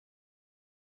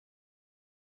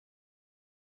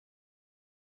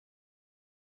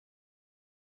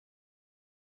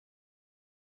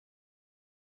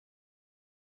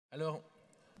Alors,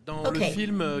 dans le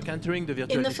film Countering the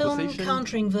Virtual In the film Dispossession,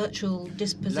 Countering Virtual l'un des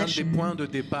Dispossession, points de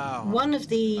départ one of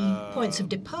the points of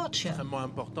departure extrêmement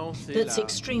important, c'est that's la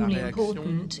extremely réaction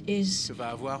important is que va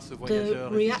avoir ce the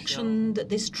voyageur reaction that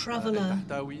this traveler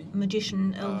Tartawi,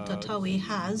 magician El Tartawi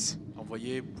has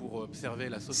envoyé pour observer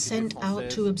la société sent out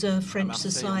to observe French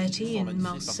society in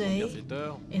Marseille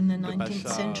in the 19th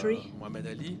century. Mohamed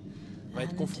Ali, va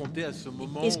être confronté à ce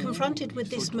moment is confronted with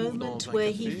this moment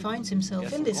where he finds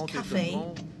himself in this cafe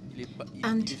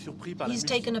and he's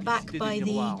taken aback by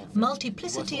the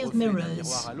multiplicity of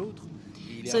mirrors.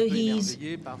 So he's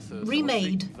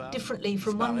remade differently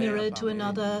from one mirror to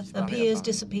another, appears,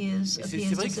 disappears,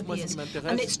 appears, disappears.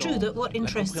 And it's true that what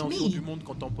interests me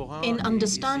in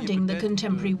understanding the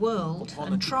contemporary world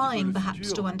and trying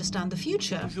perhaps to understand the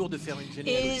future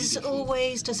is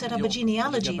always to set up a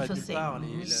genealogy for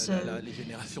things. So,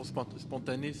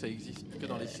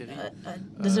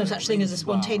 there's no such thing as a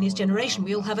spontaneous generation,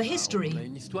 we all have a history.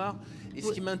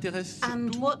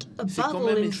 And what above all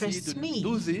interests me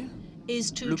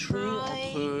is to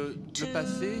try to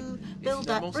build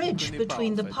that bridge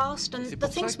between the past and the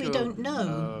things we don't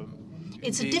know.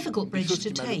 It's a difficult bridge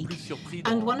to take,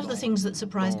 and one of the things that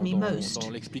surprised me most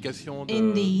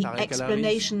in the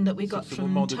explanation that we got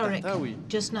from Tarek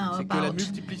just now about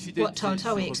what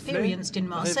Tartawi experienced in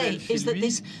Marseille is that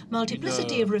this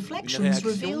multiplicity of reflections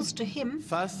reveals to him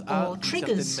or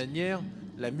triggers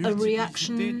a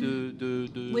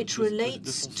reaction which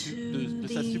relates to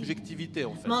the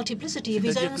multiplicity of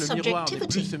his own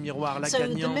subjectivity. So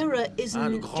the mirror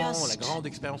isn't just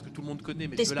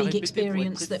this big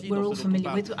experience that we're all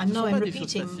familiar with. I know I'm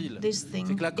repeating this thing.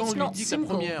 It's not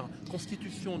simple.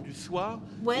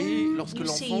 When you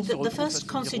see that the first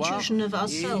constitution of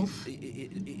ourself,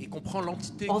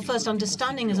 or first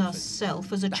understanding as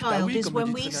ourself as a child, is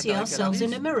when we see ourselves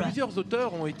in a mirror.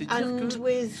 And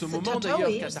with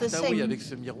Tartawi, it's the same.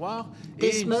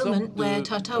 This moment where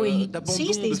Tartawi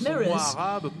sees these mirrors,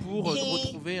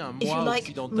 he, if you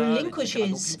like,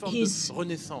 relinquishes his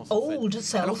old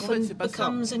self and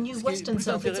becomes a new Western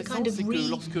self. It's a kind of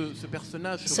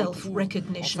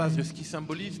self-recognition.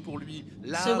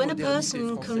 So when a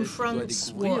person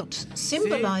confronts what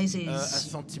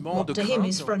symbolizes what to him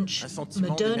is French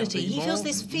modernity, he feels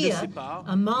this fear,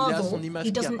 a marvel.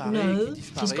 He doesn't know.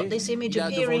 He's got this image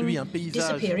appearing,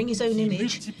 disappearing, his own image,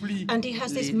 and he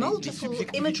has this multiple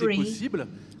imagery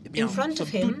in front of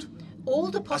him,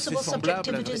 all the possible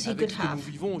subjectivities he could have.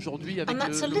 And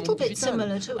that's a little bit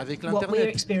similar to what we're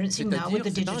experiencing now with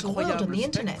the digital world and the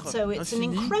internet. So it's an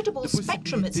incredible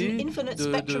spectrum, it's an infinite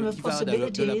spectrum of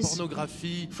possibilities,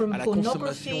 from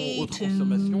pornography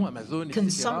to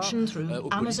consumption through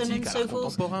Amazon and so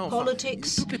forth,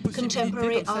 politics,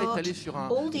 contemporary art,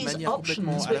 all these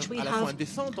options which we have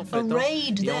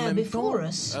arrayed there before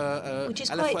us, which is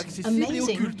quite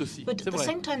amazing. But at the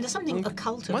same time, there's something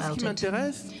occult about it.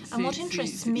 And what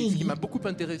interests me, and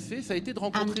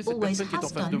always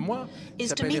has done,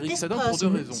 is to meet this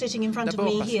person sitting in front of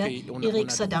me here, Éric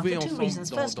Sadin, for two reasons.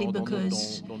 Firstly,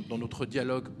 because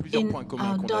in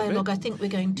our dialogue, I think we're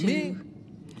going to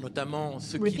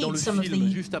repeat some of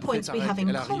the points we have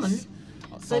in common.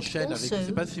 But also,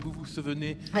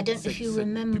 I don't know if you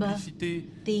remember the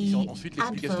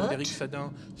advert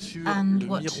and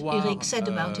what Éric said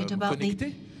about it, about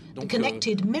the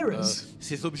connected mirrors.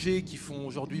 These objects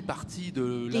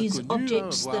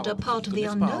that are part of the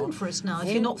unknown for us now, if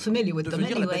you're not familiar with them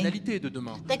anyway,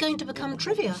 they're going to become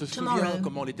trivia tomorrow.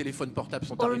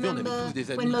 Or remember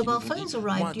when mobile phones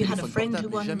arrived, you had a friend who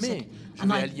once said,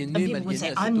 and people would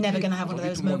say, I'm never going to have one of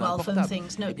those mobile phone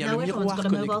things. No, now everyone's got a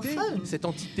mobile phone.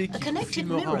 A connected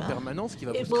mirror,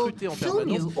 it will film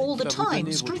you all the time,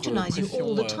 scrutinize you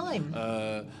all the time,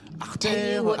 tell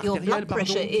you what your blood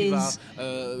pressure is,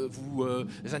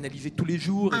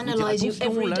 analyze you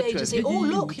every day to say, oh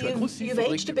look, you've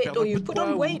aged a bit, or you've put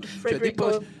on weight, Frederick,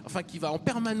 or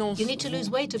you need to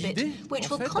lose weight a bit, which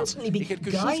will constantly be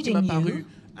guiding you.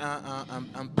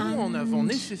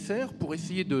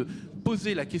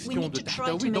 We need to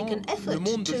try to make an effort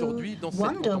to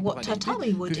wonder what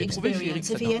Tartawi would experience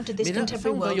if he entered this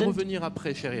contemporary world. And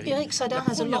Éric Sadin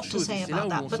has a lot to say about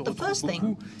that, but the first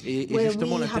thing where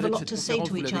we have a lot to say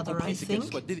to each other, I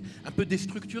think,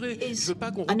 is,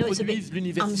 I know it's a bit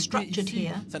unstructured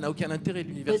here,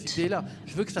 but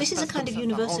this is a kind of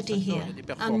university here,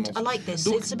 and I like this.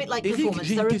 It's a bit like performance.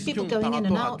 There are people going in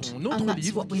and out, and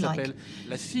that's what we like.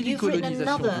 You've written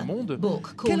another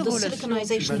book called The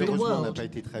Siliconization of the World,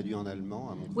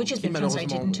 which has been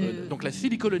translated into,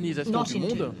 not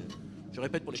into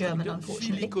German,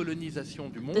 unfortunately.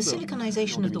 The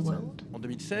siliconization of the world. En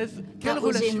 2016, that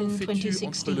was in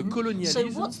 2016. So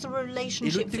what's the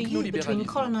relationship for you between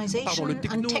colonization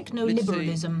and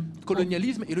techno-liberalism?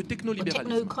 Colonialisme et le technolibéralisme.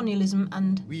 Techno-colonialism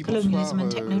and colonialism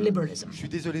and techno-liberalism. Je suis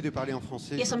désolé de parler en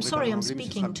français. Yes, I'm sorry I'm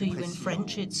speaking to you in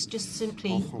French. It's just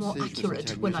simply more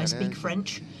accurate when I speak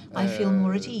French. I feel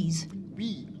more at ease.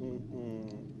 Oui,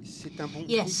 c'est un bon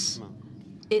yes,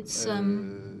 it's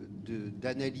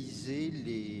d'analyser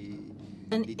les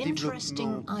an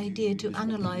interesting idea to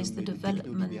analyze the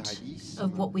development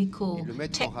of what we call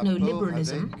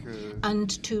techno-liberalism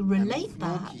and to relate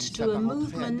that to a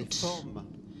movement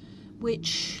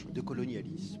which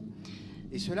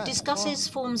discusses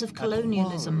forms of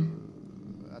colonialism.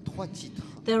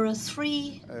 There are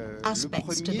three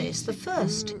aspects to this. The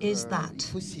first is that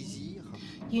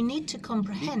you need to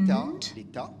comprehend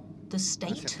the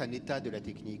state,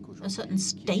 a certain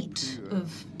state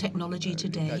of technology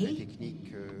today,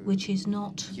 which is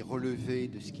not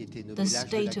the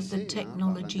state of the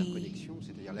technology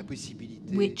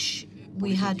which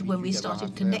we had when we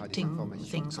started connecting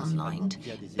things online.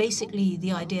 Basically,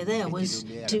 the idea there was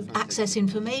to access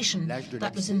information.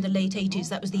 That was in the late 80s.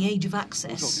 That was the age of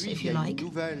access, if you like.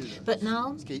 But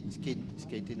now,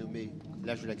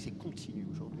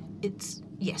 it's,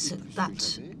 yes,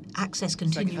 that access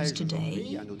continues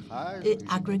today. It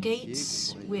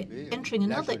aggregates. We're entering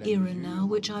another era now,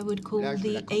 which I would call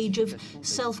the age of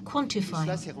self-quantifying.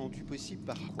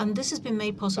 And this has been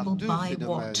made possible by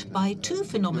what? By two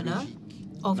phenomena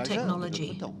of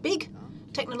technology. Big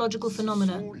technological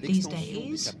phenomena these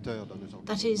days.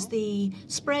 That is the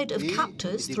spread of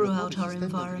captors throughout our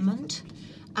environment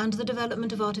and the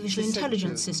development of artificial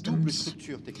intelligence systems.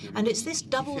 And it's this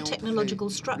double technological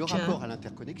structure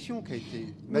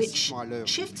which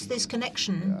shifts this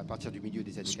connection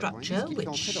structure,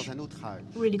 which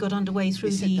really got underway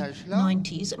through the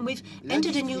 90s. And we've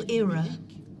entered a new era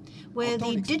where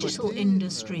the digital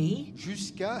industry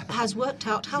has worked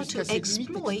out how to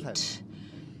exploit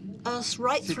us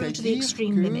right through to the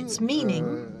extreme limits,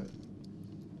 meaning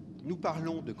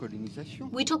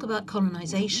we talk about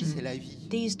colonization.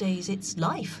 These days it's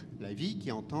life.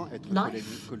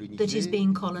 Life that is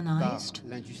being colonized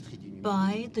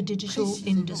by the digital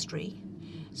industry,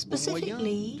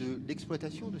 specifically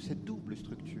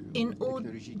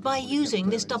by using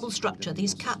this double structure,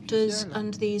 these captors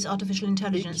and these artificial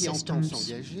intelligence systems.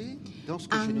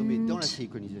 And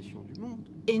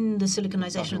in the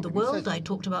siliconization of the world, I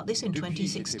talked about this in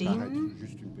 2016.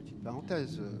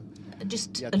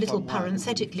 Just a little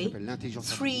parenthetically,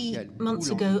 3 months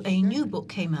ago a new book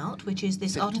came out, which is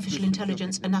this Artificial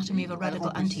Intelligence, Anatomy of a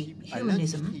Radical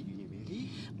Anti-Humanism.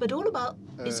 But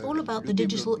it's all about the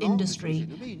digital industry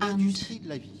and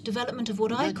development of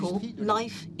what I call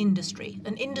life industry,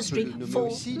 an industry for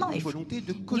life.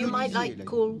 You might like to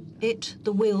call it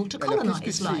the will to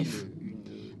colonize life.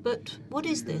 But what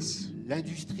is this?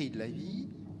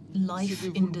 Life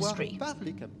industry.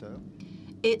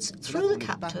 It's through the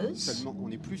captors,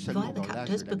 via the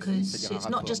captors, because it's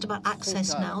not just about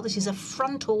access now. This is a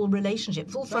frontal relationship,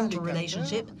 full frontal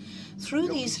relationship. Through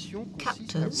these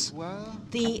captors,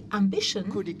 the ambition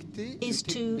is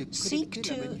to seek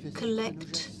to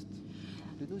collect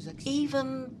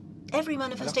even every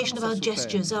manifestation of our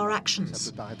gestures, our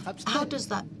actions. How does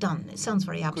that done? It sounds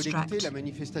very abstract.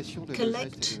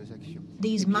 Collect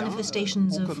these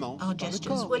manifestations of our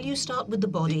gestures. Well, you start with the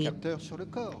body.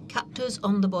 Captors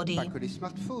on the body.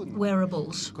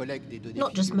 Wearables.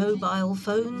 Not just mobile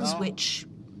phones, which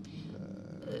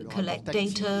collect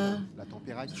data,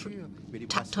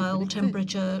 tactile,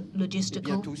 temperature,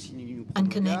 logistical,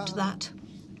 and connect that.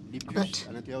 But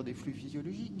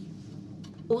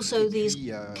also these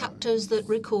captors that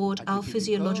record our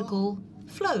physiological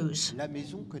flows,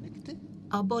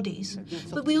 our bodies.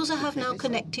 But we also have now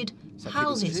connected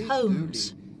houses,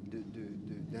 homes,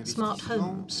 smart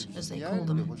homes, as they call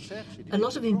them. A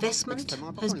lot of investment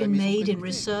has been made in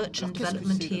research and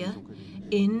development here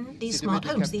in these smart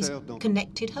homes, these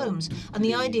connected homes. And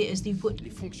the idea is that you put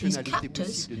these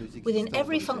captors within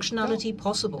every functionality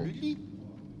possible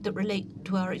that relate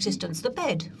to our existence. The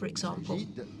bed, for example.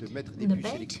 In the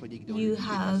bed, you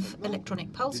have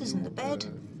electronic pulses in the bed,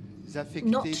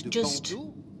 not just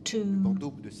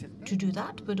to do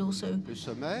that, but also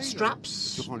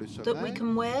straps that we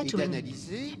can wear to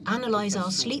analyze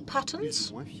our sleep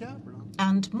patterns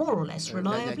and more or less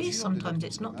reliably, sometimes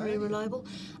it's not very reliable,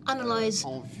 analyze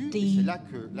the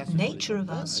nature of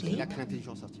our sleep.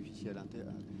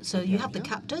 So you have the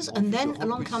captors, and then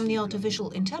along come the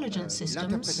artificial intelligence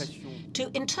systems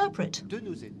to interpret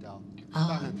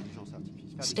our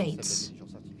states.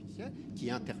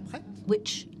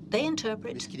 which they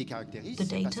interpret the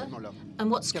data, and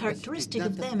what's characteristic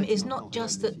of them is not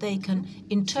just that they can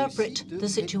interpret the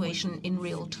situation in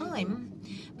real time,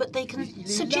 but they can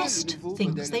suggest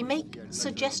things, they make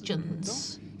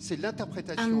suggestions.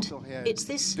 And it's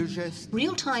this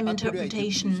real-time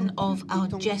interpretation of our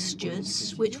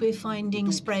gestures which we're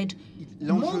finding spread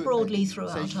more broadly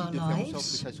throughout our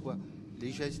lives.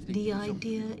 The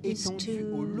idea is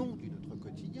to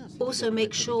also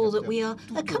make sure that we are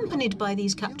accompanied by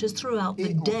these captors throughout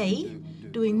the day,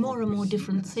 doing more and more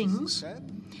different things,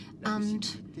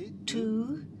 and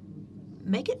to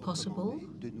make it possible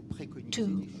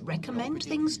to recommend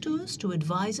things to us, to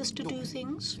advise us to do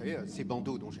things.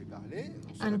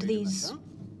 And these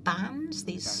bands,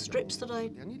 these strips that I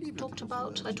talked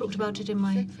about it in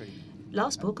my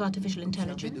last book, Artificial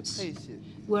Intelligence,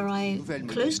 where I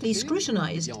closely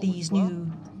scrutinized these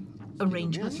new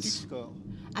arrangements.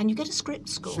 And you get a script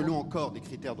score,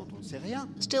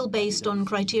 still based on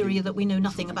criteria that we know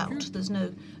nothing about. There's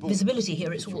no visibility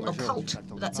here, it's all occult.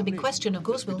 That's a big question, of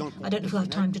course. I don't know if we'll have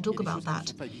time to talk about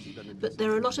that. But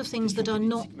there are a lot of things that are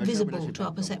not visible to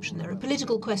our perception. There are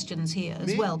political questions here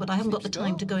as well, but I haven't got the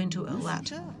time to go into all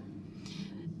that.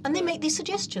 And they make these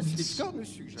suggestions.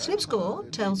 Sleep Score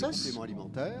tells us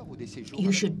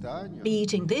you should be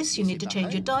eating this, you need to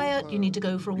change your diet, you need to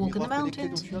go for a walk in the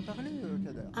mountains.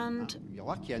 And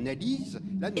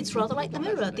it's rather like the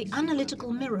mirror, the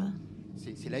analytical mirror.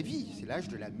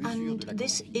 And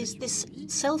this is this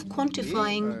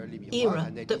self-quantifying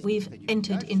era that we've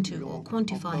entered into, or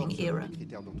quantifying era,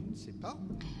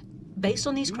 based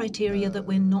on these criteria that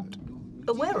we're not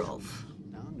aware of.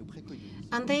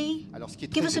 And they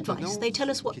give us advice, they tell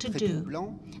us what to do.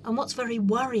 And what's very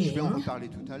worrying,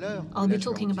 I'll be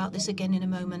talking about this again in a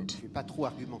moment,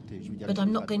 but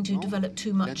I'm not going to develop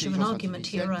too much of an argument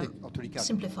here, I'll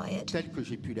simplify it.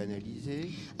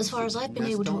 As far as I've been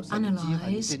able to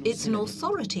analyze, it's an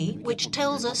authority which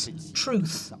tells us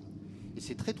truth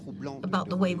about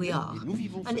the way we are.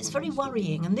 And it's very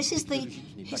worrying, and this is the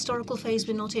historical phase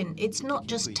we're not in. It's not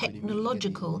just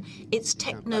technological, it's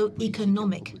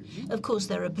techno-economic. Of course,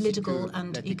 there are political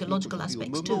and ecological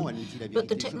aspects too, but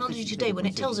the technology today, when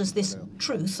it tells us this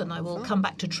truth, and I will come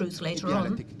back to truth later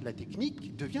on,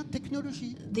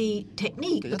 the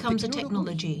technique becomes a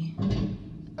technology.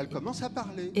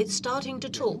 It's starting to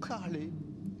talk.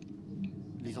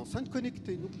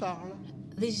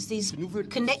 These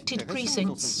connected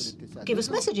precincts give us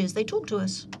messages, they talk to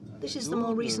us. This is the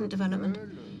more recent development.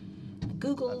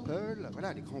 Google,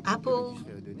 Apple,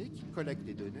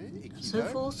 so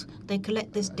forth, they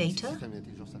collect this data,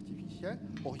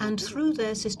 and through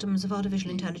their systems of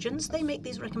artificial intelligence, they make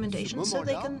these recommendations so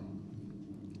they can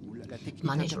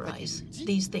monitorize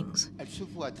these things.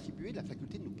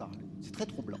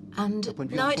 And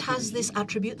now it has this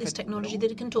attribute, this technology, that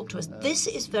it can talk to us. This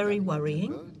is very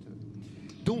worrying.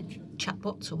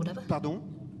 Chatbots or whatever.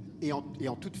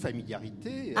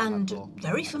 And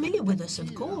very familiar with us,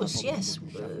 of course, yes.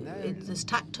 It's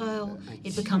tactile,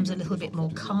 it becomes a little bit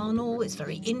more carnal, it's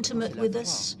very intimate with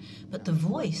us. But the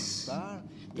voice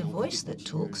that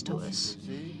talks to us,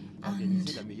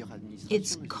 and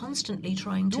it's constantly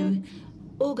trying to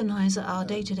organize our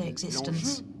day-to-day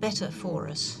existence better for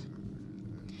us.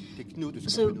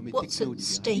 So what's at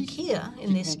stake here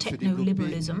in this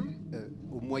techno-liberalism,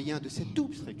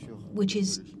 which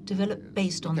is developed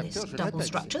based on this double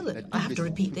structure, that I have to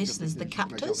repeat this, there's the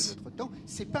captors.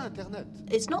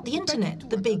 It's not the internet,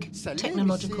 the big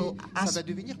technological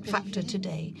factor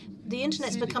today. The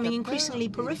internet's becoming increasingly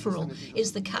peripheral.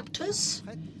 It's the captors,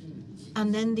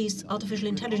 and then these artificial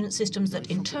intelligence systems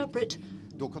that interpret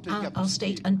our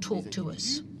state and talk to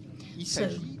us. So,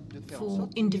 for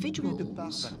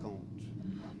individuals,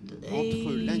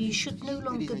 there should no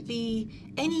longer be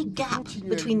any gap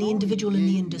between the individual and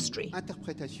the industry.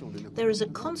 There is a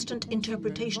constant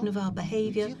interpretation of our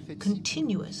behavior,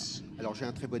 continuous.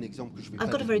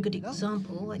 I've got a very good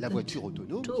example. I could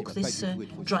talk this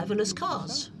driverless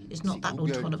cars. It's not that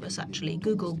autonomous, actually.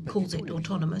 Google calls it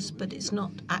autonomous, but it's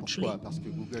not actually.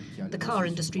 The car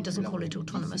industry doesn't call it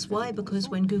autonomous. Why? Because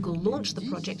when Google launched the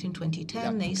project in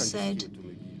 2010, they said,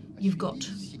 you've got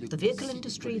the vehicle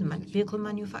industry, the vehicle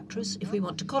manufacturers. If we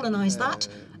want to colonize that,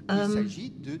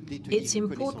 it's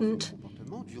important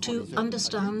to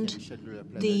understand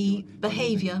the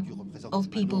behavior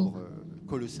of people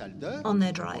on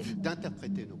their drive.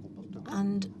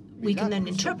 And we can then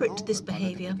interpret this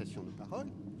behavior,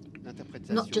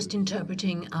 not just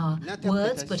interpreting our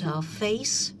words, but our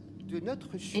face,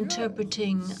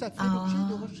 interpreting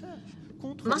our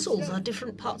muscles, our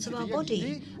different parts of our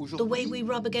body, the way we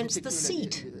rub against the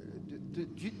seat.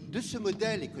 de ce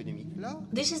modèle économique-là,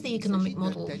 this is the economic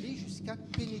model.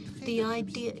 The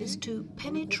idea is to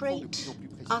penetrate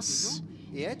us,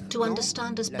 to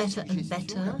understand us better and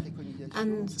better,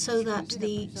 and so that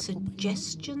the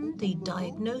suggestion, the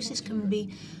diagnosis can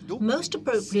be most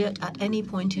appropriate at any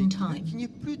point in time.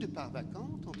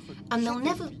 And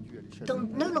there'll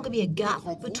no longer be a gap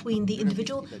between the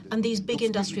individual and these big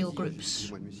industrial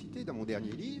groups.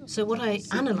 So what I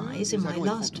analyze in my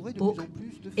last book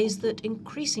is that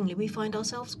increasingly we find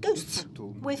ourselves ghosts.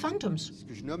 We're phantoms.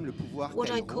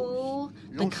 What I call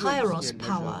the kairos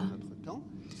power.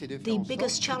 The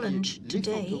biggest challenge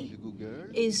today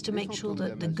is to make sure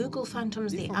that the Google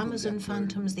phantoms, the Amazon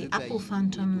phantoms, the Apple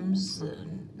phantoms, the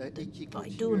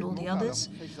Baidu and all the others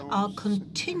are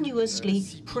continuously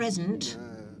present,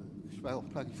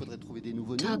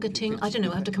 targeting, I don't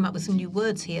know, I have to come up with some new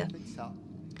words here.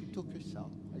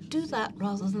 Do that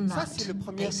rather than that,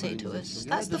 they say to us.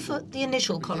 That's the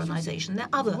initial colonization. There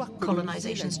are other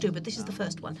colonizations too, but this is the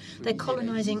first one. They're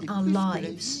colonizing our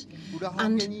lives.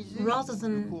 And rather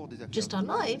than just our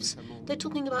lives, they're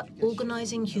talking about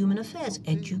organizing human affairs,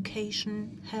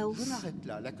 education, health.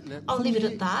 I'll leave it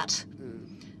at that.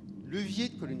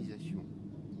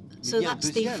 So that's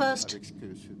the first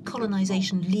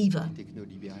colonization lever.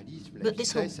 But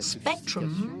this whole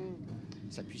spectrum,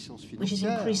 which is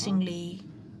increasingly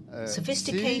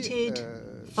sophisticated,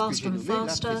 faster and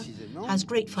faster, has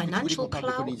great financial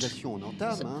clout.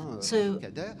 So,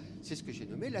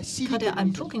 Kader,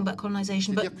 I'm talking about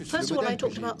colonization, but first of all I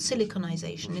talked about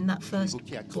siliconization in that first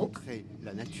book,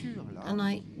 and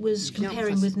I was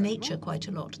comparing with nature quite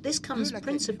a lot. This comes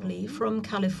principally from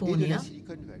California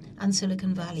and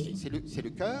Silicon Valley.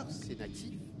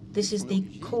 This is the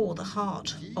core, the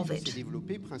heart of it.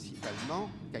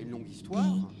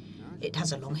 It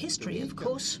has a long history, of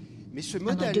course,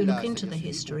 and I do look into the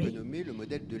history,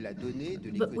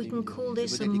 but we can call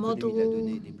this a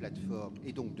model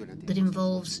that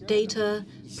involves data,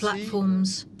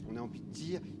 platforms,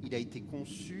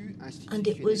 and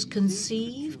it was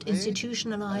conceived,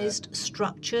 institutionalized,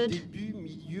 structured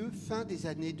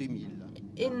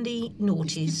in the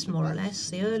noughties, more or less,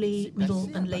 the early, middle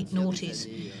and late noughties.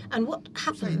 And what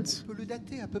happens,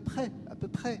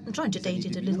 I'm trying to date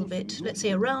it a little bit, let's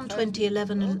say around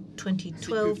 2011 and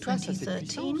 2012,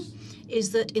 2013,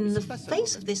 is that in the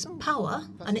face of this power,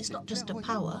 and it's not just a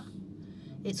power,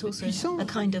 it's also a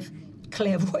kind of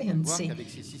clairvoyancy,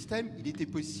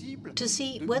 to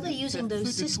see whether using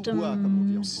those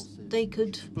systems they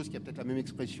could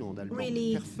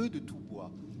really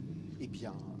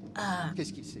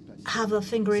have a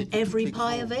finger in every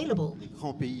pie available.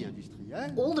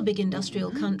 All the big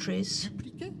industrial countries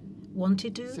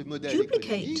wanted to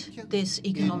duplicate this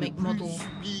economic model,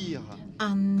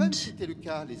 and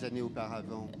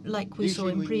like we saw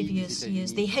in previous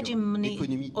years, the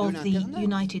hegemony of the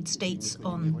United States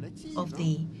of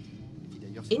the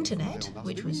Internet,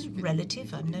 which was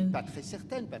relative, I know,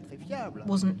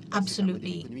 wasn't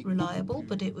absolutely reliable,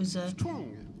 but it was a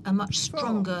much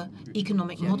stronger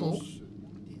economic model.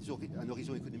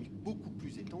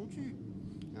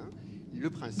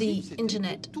 The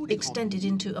Internet extended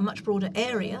into a much broader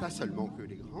area,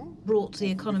 brought the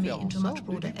economy into a much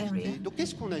broader area.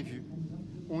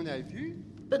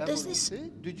 But there's this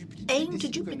aim to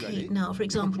duplicate now, for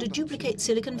example, to duplicate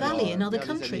Silicon Valley in other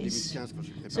countries.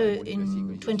 So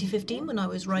in 2015, when I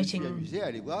was writing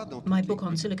my book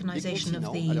on siliconization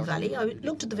of the Valley, I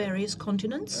looked at the various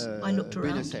continents. I looked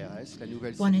around.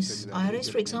 Buenos Aires,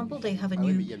 for example, they have a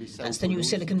new, that's the new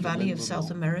Silicon Valley of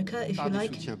South America, if you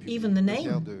like. Even the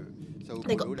name.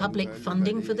 They got public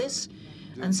funding for this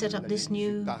and set up this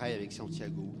new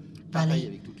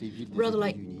valley, rather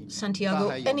like Santiago,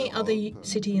 any other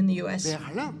city in the US.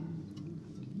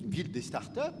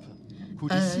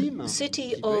 A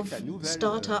city of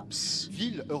startups,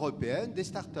 a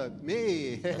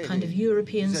kind of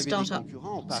European startup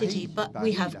city, but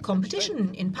we have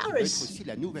competition in Paris,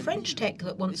 French tech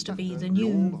that wants to be the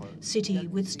new city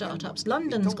with startups.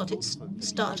 London's got its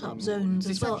startup zones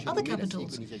as well, other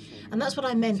capitals. And that's what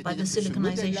I meant by the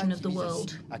siliconization of the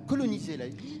world.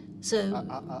 So,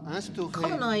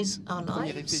 colonize our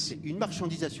lives,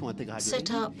 set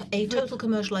up a total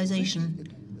commercialization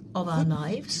of our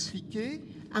lives,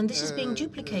 and this is being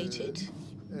duplicated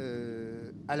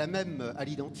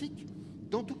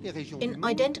in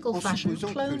identical fashion,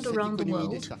 cloned around the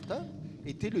world,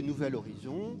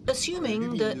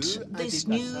 assuming that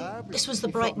this was the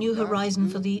bright new horizon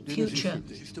for the future.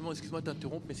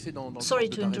 Sorry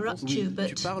to interrupt you,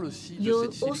 but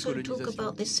you'll also talk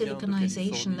about this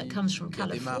siliconization that comes from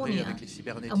California,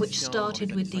 and which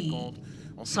started with the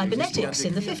cybernetics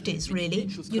in the 50s, really.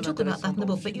 You talk about that in the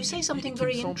book, but you say something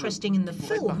very interesting in the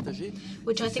film,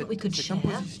 which I think we could share,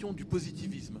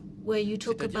 where you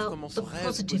talk about the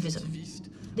positivism,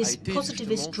 this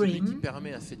positivist dream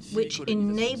which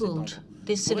enabled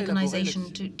this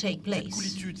siliconization to take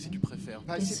place.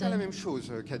 C'est pas la même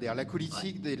chose, Kader. La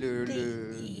politique,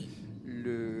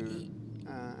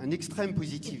 un extrême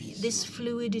positivisme. This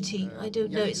fluidity, I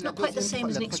don't know, it's not quite the same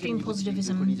as an extreme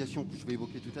positivism.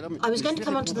 I was going to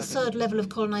come on to the third level of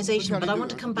colonization, but I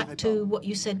want to come back to what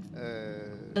you said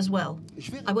as well.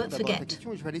 I won't forget.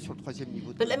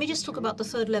 But let me just talk about the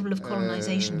third level of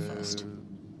colonization first.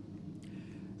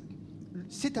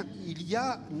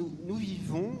 Nous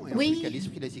vivons, et en tout cas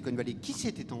l'esprit de la Silicon Valley qui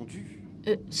s'est étendu,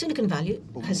 Silicon Valley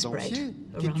has spread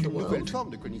around the world,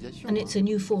 and it's a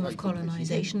new form of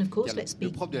colonization, of course. Let's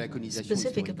be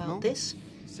specific about this,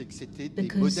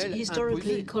 because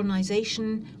historically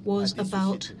colonization was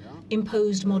about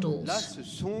imposed models.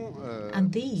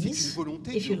 And these,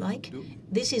 if you like,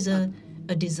 this is a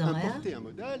desire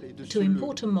to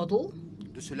import a model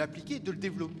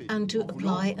and to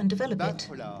apply and develop it.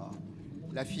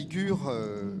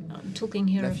 I'm talking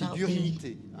here about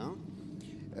the...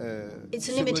 It's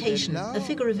an imitation, a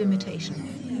figure of imitation.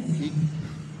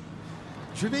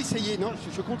 Je vais essayer. Non,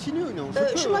 je continue. Non,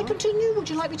 shall I continue? Would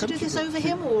you like me to do this over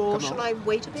him, or shall I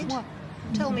wait a bit?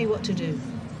 Tell me what to do.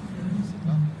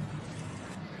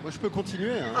 Moi, je peux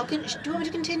continuer. Hein. Do you want me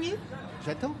to continue?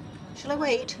 J'attends. Shall I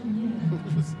wait?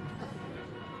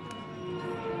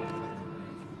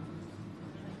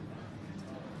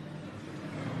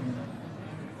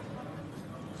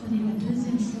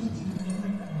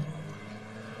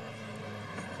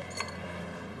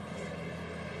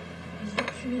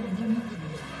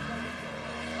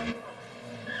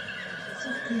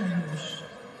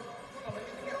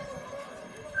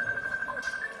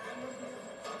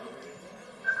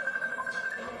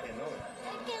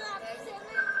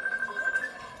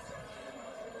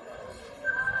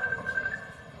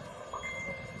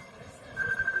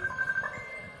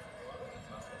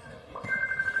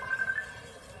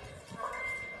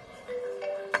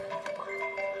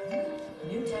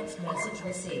 Message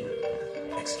received.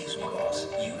 Excuse me, boss.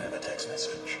 You have a text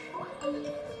message.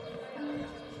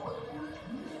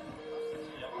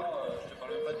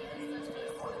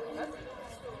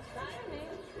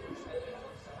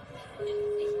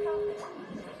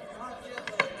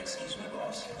 Excuse me,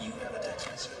 boss. You have a text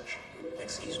message.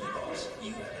 Excuse me, boss.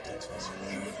 You have a text message.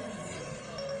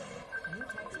 New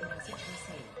text message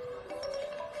received.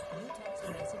 New text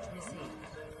message received.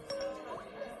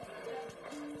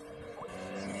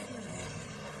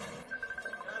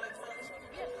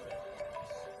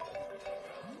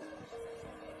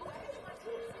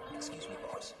 Excuse me,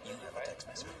 boss. You have a text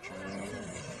message.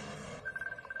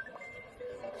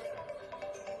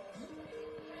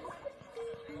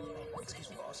 Excuse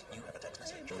me, boss. You have a text message. Excuse me, boss. You have a text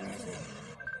message.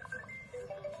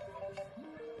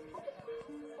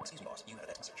 Excuse me, boss. You have a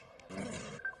text message.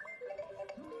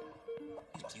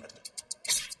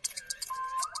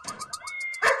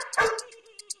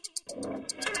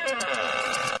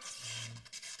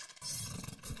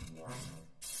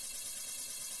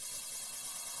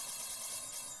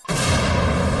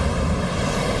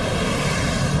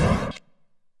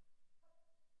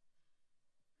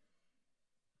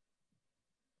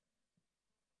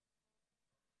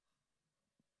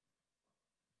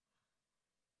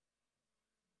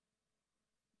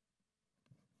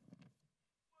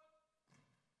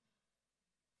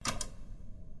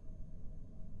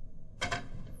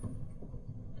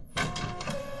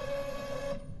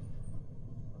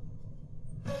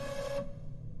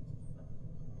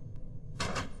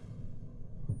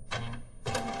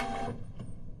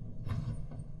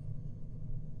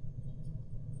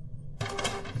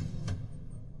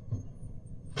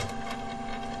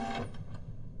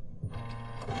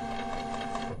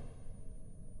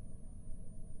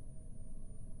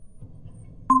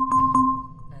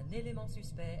 Un élément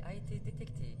suspect a été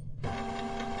détecté.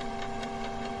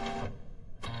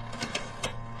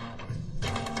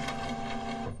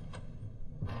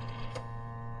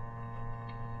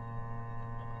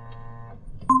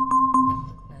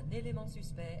 Un élément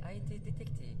suspect a été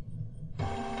détecté.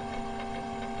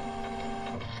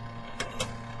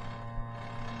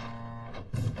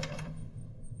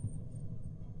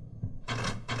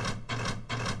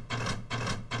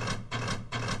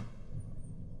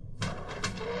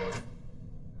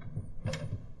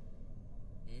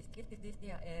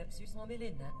 AI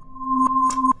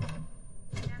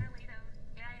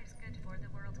is good for the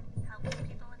world, helps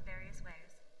people in various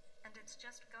ways, and it's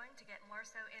just going to get more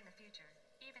so in the future,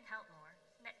 even help more,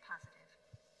 net positive.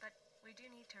 But we do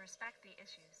need to respect the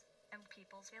issues and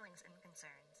people's feelings and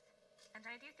concerns. And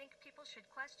I do think people should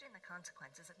question the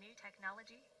consequences of new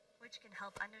technology, which can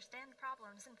help understand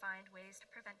problems and find ways to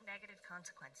prevent negative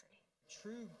consequences.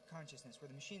 True consciousness,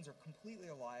 where the machines are completely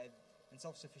alive and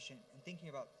self-sufficient and thinking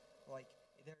about like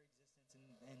their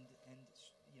existence and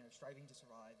you know, striving to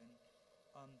survive,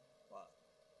 and well,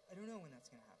 I don't know when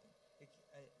that's going to happen.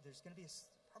 There's going to be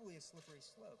probably a slippery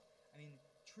slope. I mean,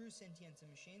 true sentience in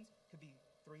machines could be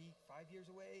 3-5 years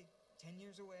away, 10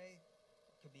 years away,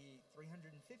 could be 350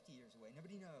 years away.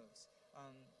 Nobody knows.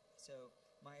 So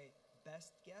my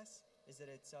best guess is that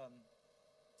it's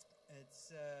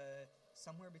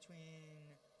somewhere between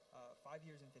 5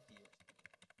 years and 50 years.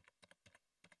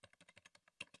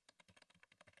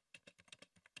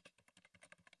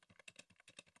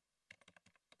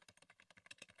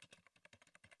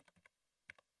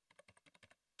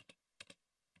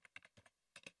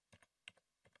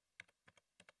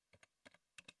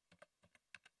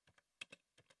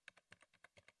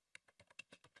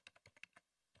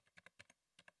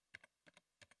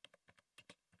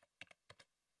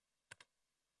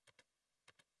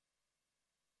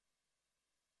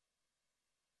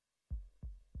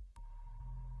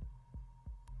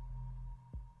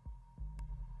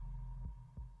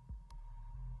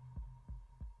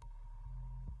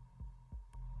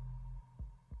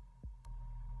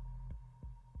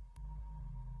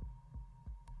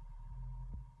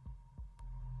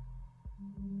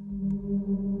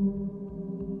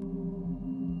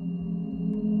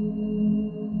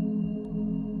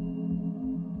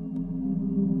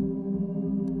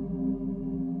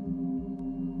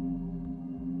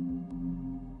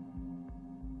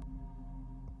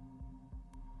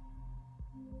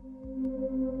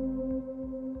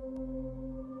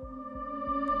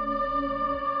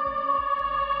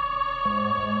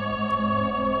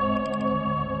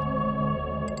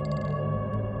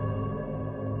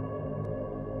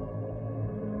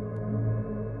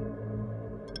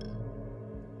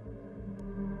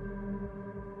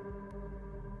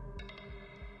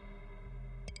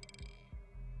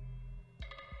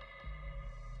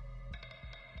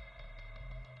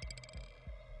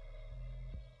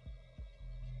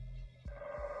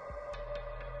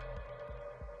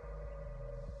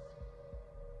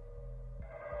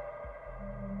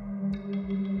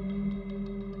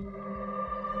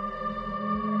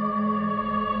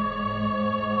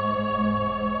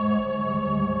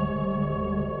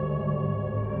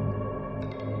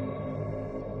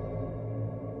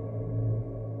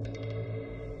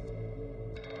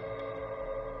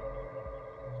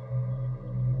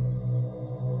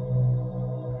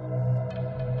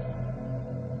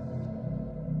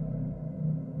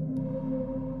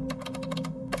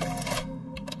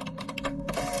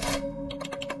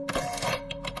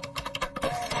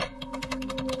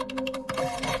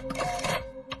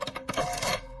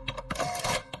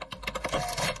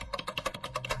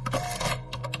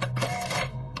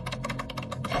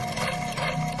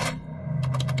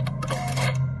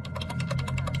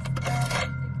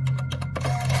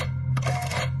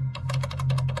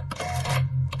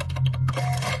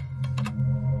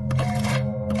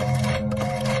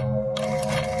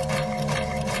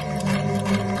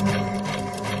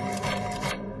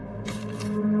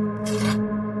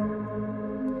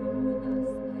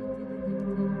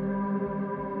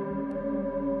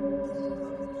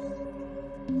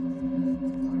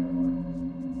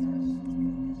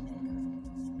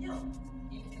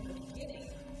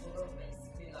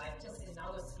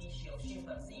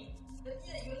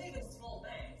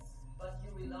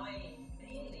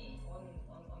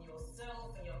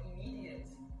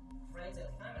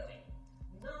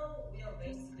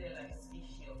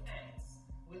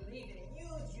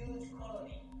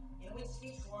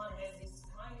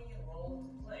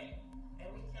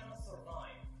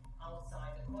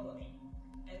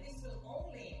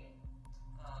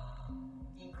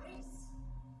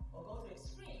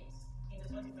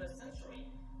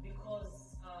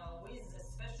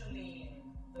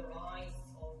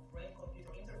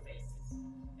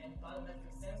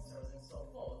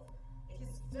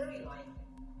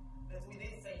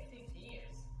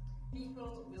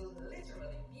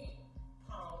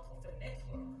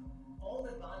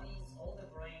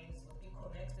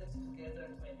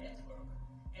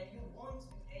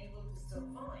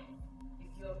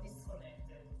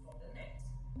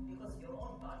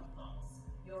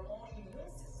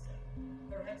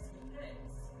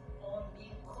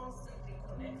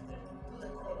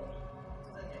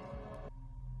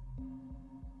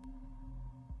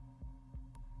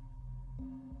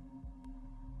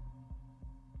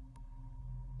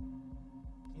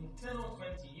 In 10 or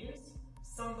 20 years,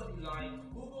 somebody like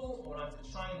Google or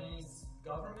China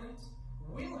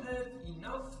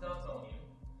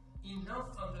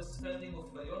enough understanding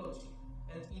of biology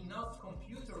and enough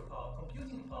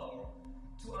computing power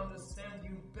to understand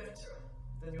you better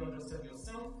than you understand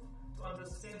yourself, to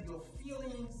understand your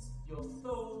feelings, your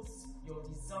thoughts, your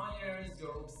desires,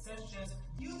 your obsessions.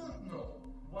 You don't know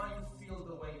why you feel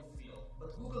the way you feel,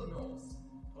 but Google knows,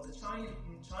 or the Chinese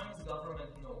government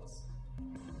knows.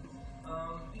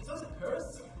 It's not a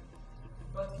person,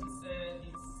 but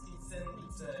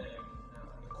it's a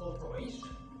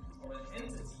corporation or an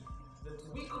entity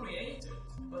that we created,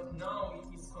 but now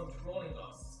it is controlling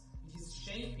us. It is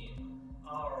shaping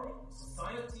our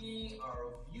society,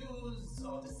 our views,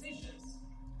 our decisions.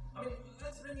 I mean,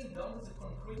 let's bring it down to the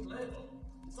concrete level.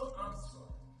 It's not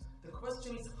abstract. The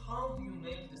question is, how do you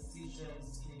make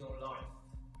decisions in your life?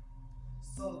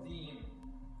 So the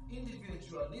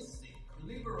individualistic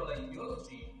liberal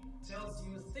ideology tells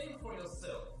you, think for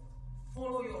yourself,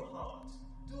 follow your heart,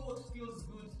 do what feels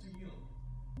good to you.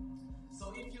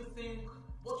 So if you think,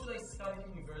 what should I study at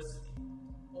university?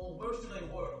 Or where should I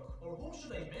work? Or whom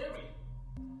should I marry?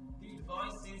 The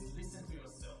advice is, listen to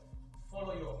yourself,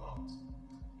 follow your heart.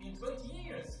 In 20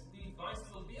 years, the advice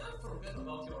will be, forget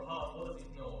about your heart, what does it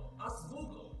know? Ask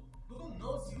Google. Google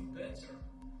knows you better.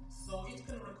 So it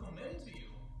can recommend to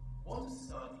you what to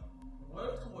study,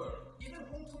 where to work, even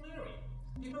whom to marry.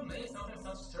 People make sometimes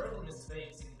such terrible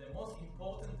mistakes in the most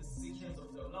important decisions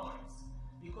of their lives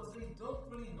because they don't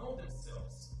really know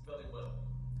themselves very well.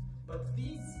 But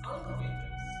these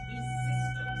algorithms, these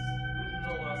systems will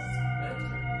know us better.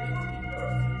 They won't be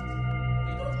perfect.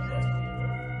 They don't have to be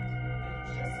perfect.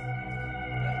 They just have to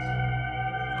be better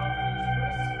than the average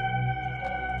person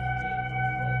in order to gain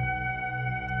control.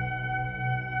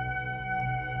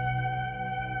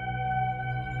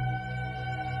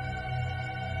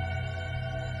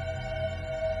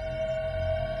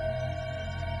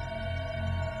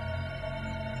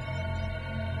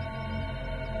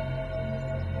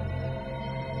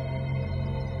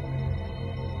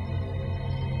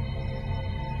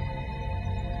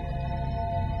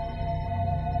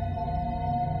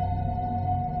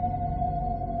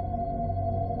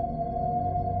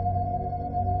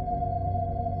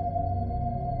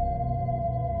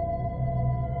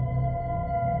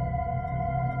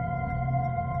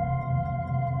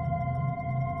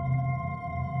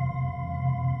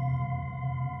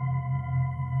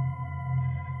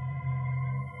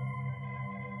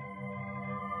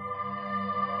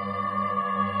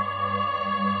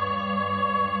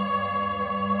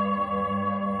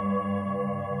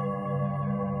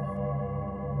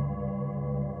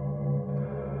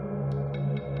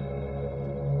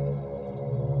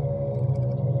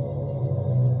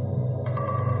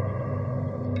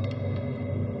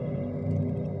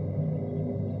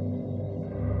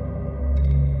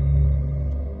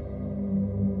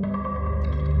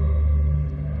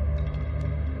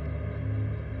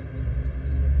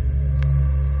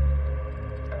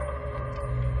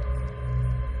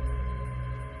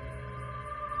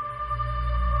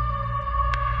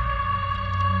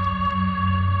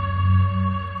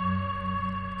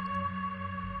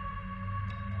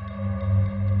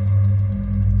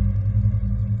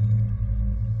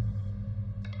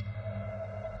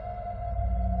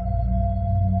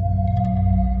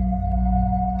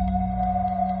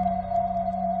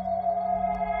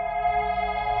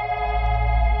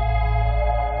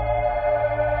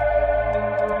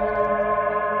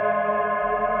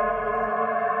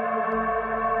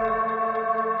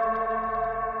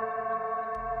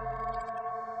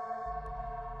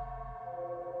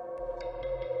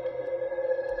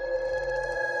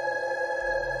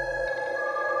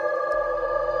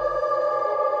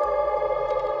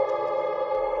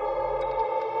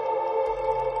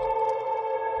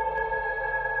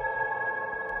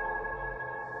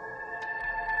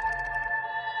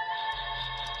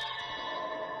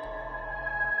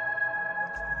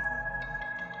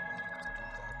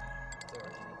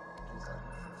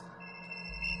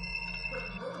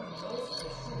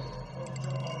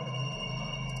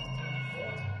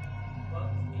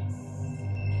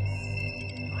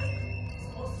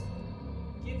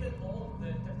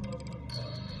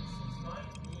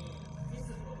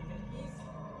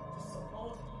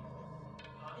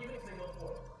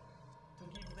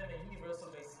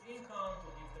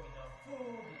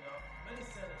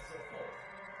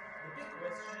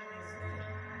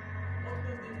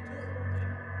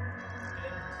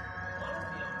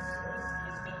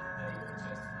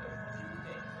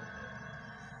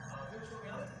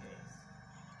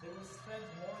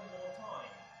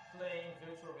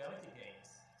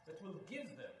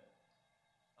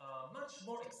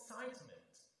 More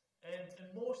excitement and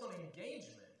emotional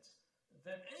engagement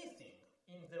than anything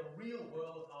in the real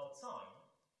world outside.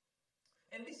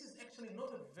 actually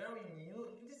not a very new,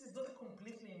 this is not a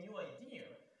completely new idea.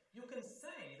 You can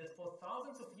say that for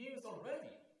thousands of years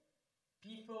already,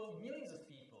 people, millions of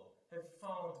people, have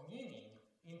found meaning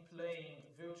in playing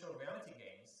virtual reality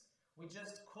games. We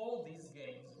just call these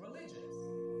games religions.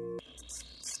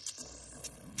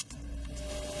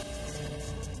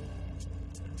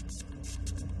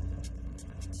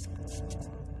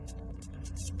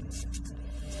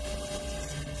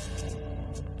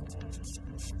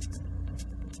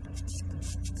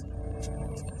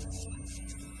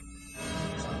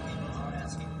 Some people are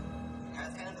asking,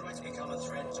 have androids become a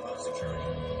threat to our security?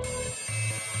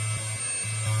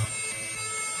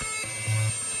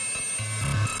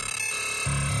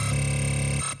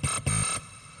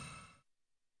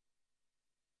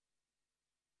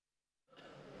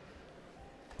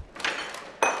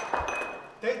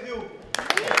 Thank you.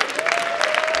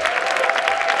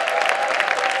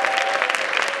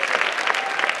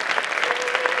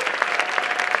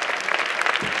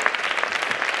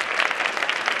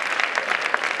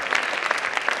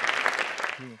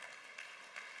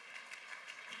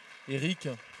 Éric.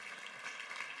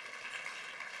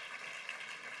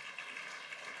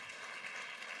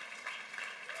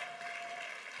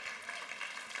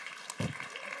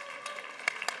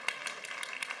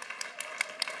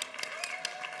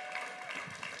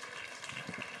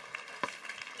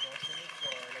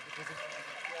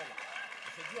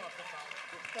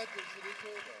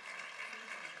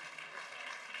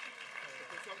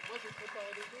 Moi, j'ai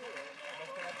préparé les deux.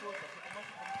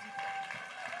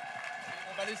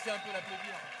 On va laisser un peu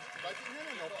l'applaudir. Bah, non,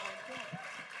 mais on prend le temps.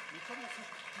 Mais comment tu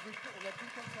veux pas, on a tout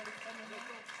le temps de faire les trois mêmes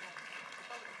temps. On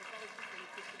peut pas rester sur les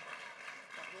côtés.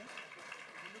 Pardon?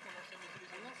 Il vaut mieux qu'on enchaîne les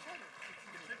gilets jaunes. On enchaîne.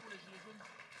 C'est prêt pour les gilets jaunes?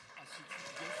 Ah, si tu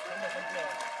bien sûr.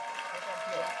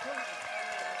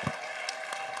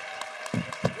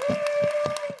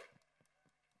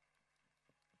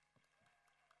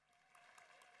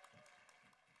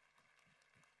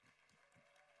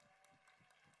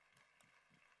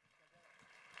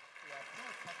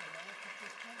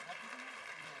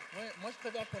 Ouais, moi je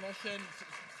préfère qu'on enchaîne ce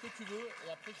que tu veux et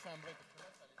après je fais un break. Parce que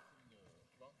là, ça laisse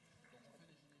tu vois. Donc on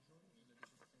fait les gilets jaunes et les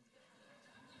gilets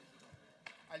jaunes.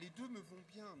 Ah, les deux me vont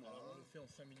bien, moi. Alors on le fait en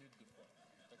 5 minutes de fois.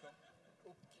 D'accord?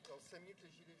 En 5 minutes,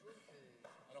 les gilets jaunes,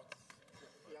 Alors,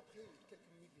 et après, quelques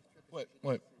minutes virtuelles. ouais,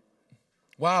 ouais.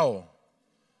 Wow!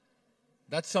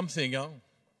 That's something, huh?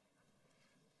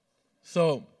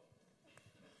 So,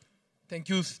 thank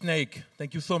you, Snake.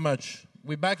 Thank you so much.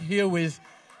 We're back here with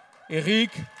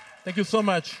Éric. Thank you so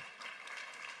much.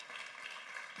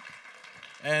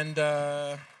 And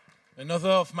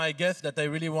another of my guests that I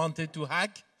really wanted to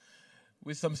hack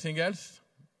with something else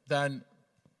than.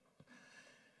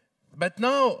 But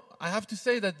now I have to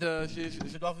say that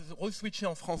je dois re-switcher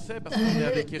en français parce qu'on est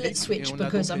avec Éric. Let's switch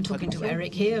because I'm talking to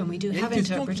Éric here and we do have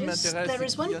interpreters. There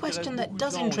is one question that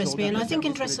does interest me and I think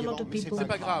interests a lot of people. C'est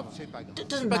pas grave. It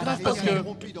doesn't matter. Parce que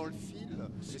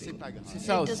C'est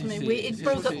ça aussi. It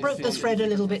broke the thread a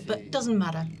little bit, but it doesn't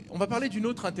matter. On va parler d'une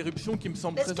autre interruption qui me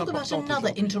semble Let's très talk about importante.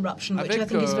 another interruption, which I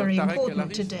think is very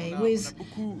important today. With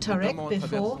Tarek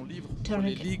before,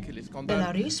 Tarek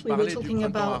Belaris, we were talking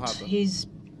about his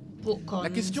book on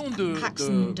hacks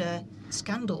and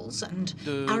scandals and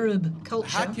Arab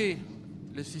culture.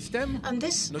 Le système, and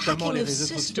this notamment hacking les of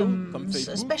réseaux sociaux, comme systems,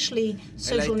 Facebook, especially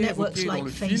social networks like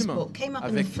Facebook, came up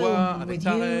in the film with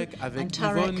you and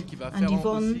Tarek and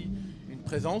Yvonne, une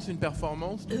présence, une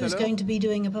performance tout à who's l'heure, going to be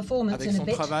doing a performance avec in a son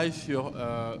bit travail sur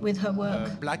with her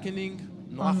work blackening,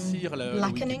 noircir le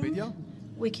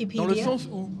Wikipédia, dans le sens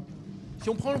où, si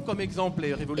on prend comme exemple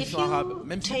les révolutions arabes,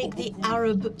 même si pour beaucoup,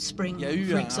 il y a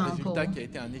eu un résultat qui a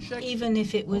été un échec, even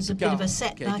if it was a bit of a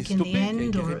setback in the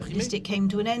end, or at least it came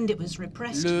to an end, it was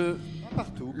repressed.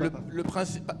 Le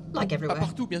principe, Like everywhere. pas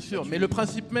partout bien sûr, mais le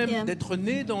principe même d'être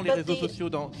né dans les réseaux sociaux,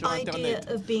 sur Internet,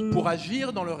 pour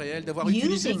agir dans le réel, d'avoir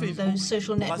utilisé Facebook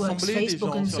pour rassembler des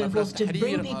gens sur la place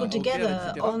Tahrir, au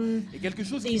Caire, etc. Et quelque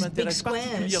chose qui m'intéresse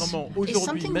particulièrement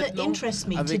aujourd'hui, maintenant,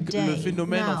 avec le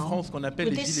phénomène en France qu'on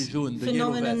appelle les gilets jaunes, de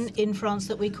yellow vests.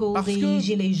 Parce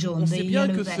qu'on sait bien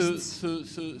que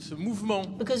ce mouvement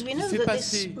qui s'est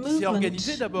passé, s'est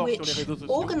organisé d'abord sur les réseaux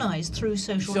sociaux,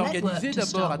 s'est organisé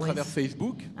d'abord à travers Facebook,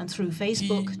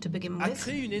 qui a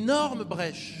créé une énorme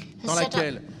brèche dans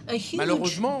laquelle,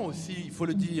 malheureusement aussi, il faut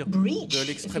le dire, de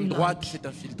l'extrême droite s'est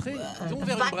infiltrée. Ils ont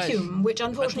ouvert une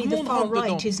brèche. Tout le monde rentre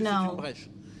dedans, c'est une brèche.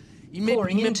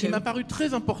 Il m'a paru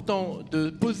très important de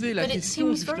poser la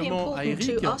question justement à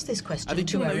Éric, avec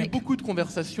qui on a eu beaucoup de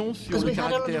conversations sur le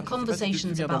caractère,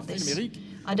 Éric,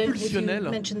 pulsionnel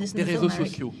des réseaux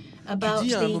sociaux. Tu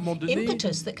dis à un moment donné,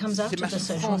 c'est ma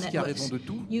souffrance qui a raison de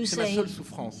tout, c'est ma seule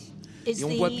souffrance. Et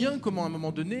on voit bien comment, à un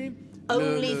moment donné,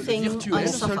 le virtuel,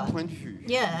 seul point de vue.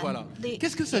 Voilà.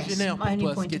 Qu'est-ce que ça génère pour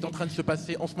toi, ce qui est en train de se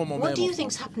passer en ce moment même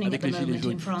avec les Gilets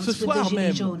jaunes? Ce soir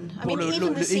même, pour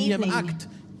le énième acte,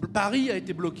 Paris a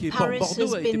été bloqué,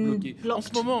 Bordeaux a été bloqué. En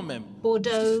ce moment même.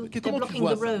 Bordeaux, comment tu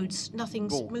vois ça?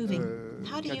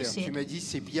 Kader, tu m'as dit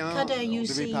c'est bien, on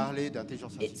devait parler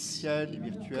d'intelligence artificielle,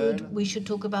 virtuelle,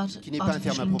 qui n'est pas un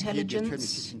terme approprié, virtuel, mais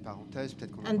c'est une parenthèse,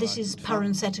 peut-être qu'on and this is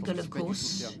parenthetical, of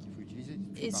course.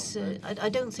 I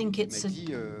don't think it's a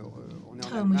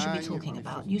term we should be talking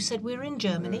about. You said we're in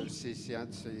Germany,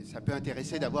 ça peut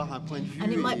intéresser d'avoir un point de vue.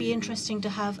 And it might be interesting to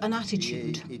have an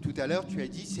attitude. Et tout à l'heure, tu as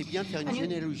dit c'est bien de faire une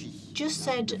généalogie. Just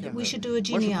said we should do a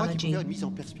genealogy. Moi, je crois qu'il faut faire une mise en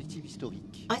perspective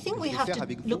historique. I think we have to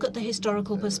look at the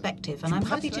historical perspective, and I'm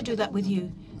happy to do that with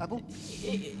you. Ah bon?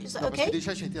 Is that non, okay? Parce que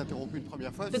déjà, j'ai été interrompu une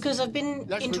première fois. Because I've been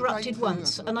interrupted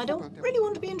once, and I don't really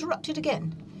want to be interrupted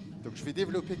again. Donc, je vais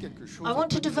développer quelque chose. I want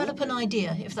to develop an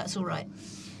idea, if that's all right.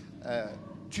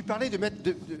 Tu parlais de mettre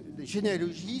de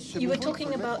généalogie. You were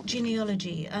talking about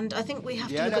genealogy, and I think we have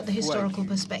to look at the historical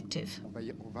perspective.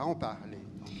 On va en parler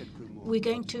en quelques mots. We're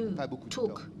going to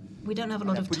talk. We don't have a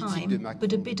lot of time,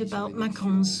 but a bit about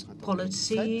Macron's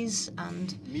policies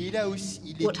and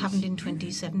what happened in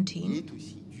 2017.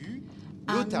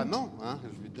 Notamment, je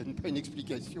ne donne pas une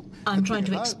explication. I'm trying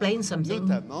to explain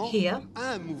something here.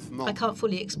 I can't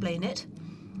fully explain it,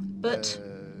 but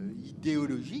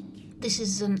idéologique. This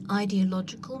is an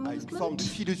ideological movement. Une forme de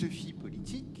philosophie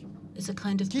politique. It's a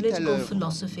kind of political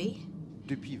philosophy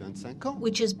depuis 25 ans,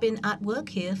 which has been at work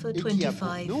here for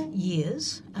 25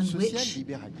 years, and which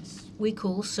we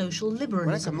call social liberalism.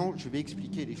 Voilà comment je vais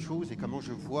expliquer les choses et comment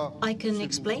je vois I can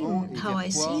explain how I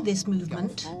see this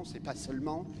movement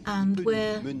and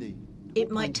where it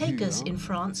might take us in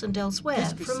France and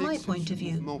elsewhere, from my point of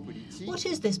view. What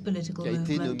is this political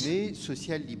movement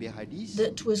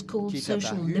that was called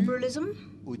social liberalism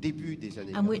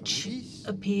and which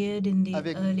appeared in the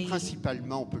early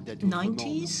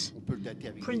 90s,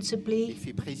 principally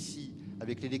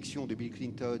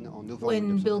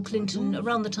when Bill Clinton,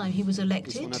 around the time he was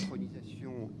elected.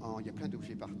 Il y a plein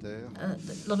d'objets par terre. A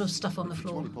lot of stuff on the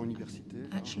floor,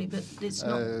 actually, but it's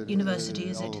not university,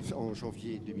 is it? En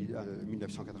janvier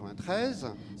 1993,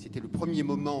 c'était le premier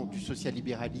moment du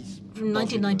social-libéralisme. From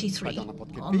 1993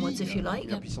 onwards, if you like.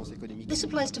 This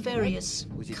applies to various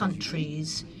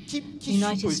countries,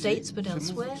 United States, but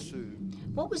elsewhere.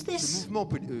 What was this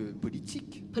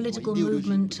political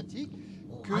movement,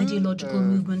 ideological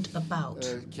movement about?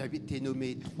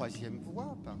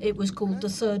 It was called the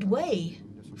Third Way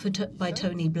by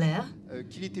Tony Blair,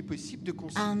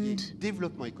 and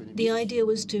the idea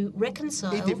was to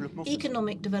reconcile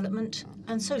economic development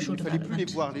and social development.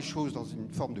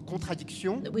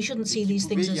 That we shouldn't see these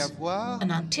things as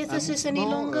an antithesis any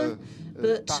longer,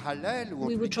 but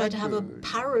we would try to have a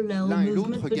parallel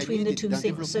movement between the two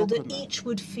things, so that each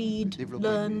would feed,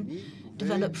 learn,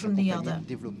 develop from the other.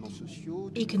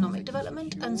 Economic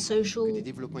development and social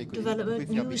development,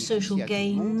 new social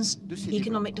gains,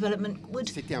 economic development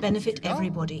would benefit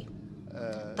everybody.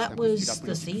 That was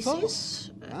the thesis.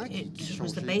 It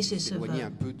was the basis of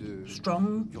a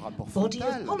strong body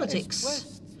of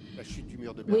politics,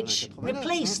 which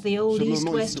replaced the old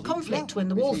East-West conflict when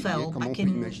the wall fell back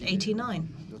in '89.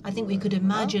 I think we could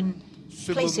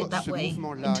place it that way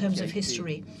in terms of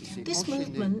history. This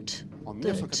movement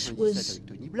that was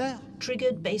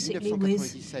triggered basically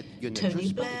with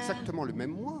Tony Blair,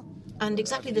 and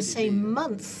exactly the same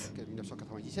month, in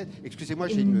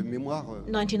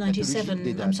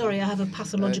 1997, I'm sorry, I have a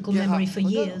pathological memory for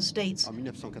years, dates, and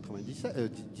in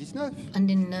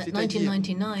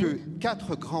 1999,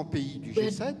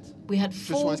 we had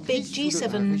 4 big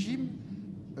G7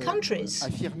 countries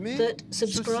that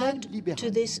subscribed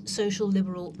to this social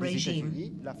liberal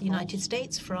regime: the United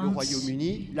States, France,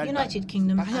 United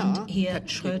Kingdom, and here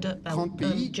Schröder,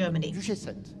 Germany.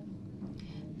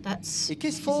 That's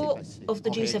 4 of the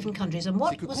G7 countries. And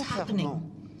what was happening?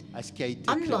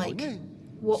 Unlike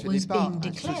what was being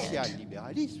declared,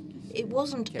 it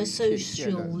wasn't a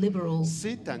social liberal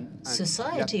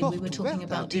society we were talking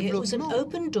about here. It was an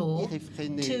open door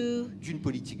to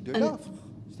an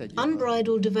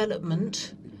unbridled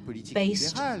development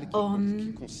based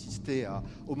on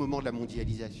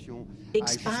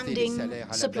expanding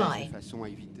supply.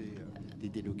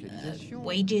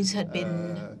 Wages had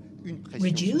been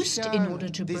reduced in order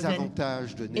to prevent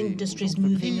industries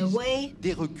moving away,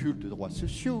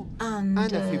 and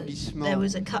there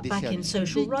was a cutback in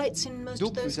social rights in most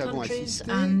of those countries,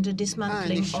 and a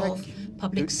dismantling of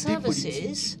public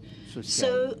services,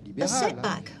 So a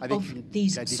setback of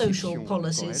these social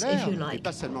policies, if you like.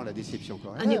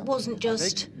 And it wasn't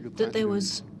just that there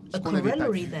was a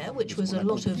corollary there, which was a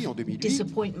lot of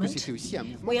disappointment.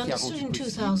 We understood in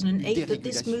 2008 that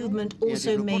this movement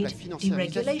also made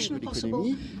deregulation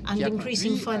possible and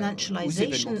increasing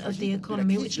financialization of the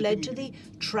economy, which led to the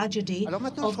tragedy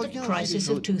of the crisis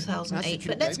of 2008.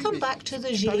 But let's come back to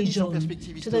the Gilets jaunes,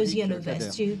 to those yellow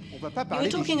vests. You were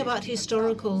talking about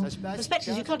historical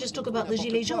perspectives. You can't just talk about the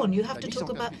Gilets jaunes. You have to talk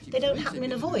about, they don't happen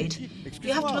in a void.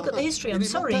 You have to look at the history. I'm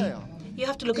sorry. You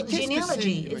have to look at the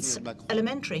genealogy. It's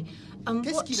elementary. And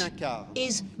what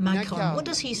is Macron? What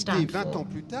does he stand for?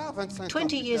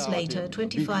 20 years later,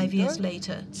 25 years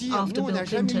later, after Bill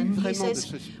Clinton, he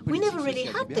says, we never really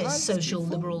had this social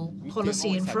liberal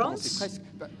policy in France.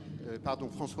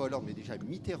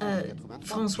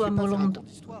 François Hollande,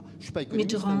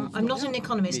 Mitterrand. I'm not an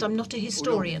economist, I'm not a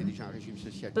historian,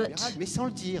 but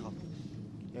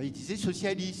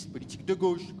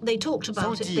they talked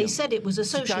about it. They said it was a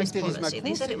socialist policy.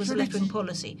 They said it was a left-wing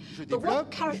policy. But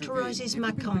what characterizes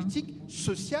Macron?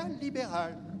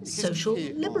 Social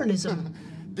liberalism.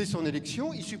 And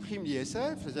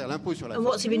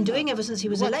what's he been doing ever since he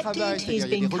was elected? He's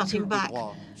been cutting back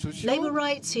labour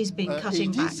rights, he's been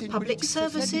cutting back public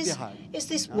services. Is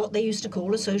this what they used to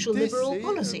call a social liberal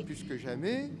policy?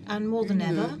 And more than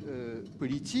ever,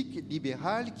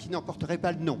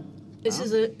 this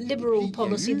is a liberal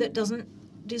policy that doesn't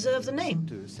deserve the name.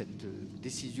 And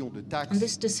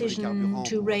this decision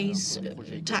to raise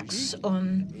tax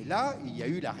on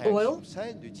oil,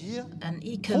 an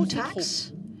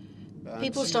eco-tax,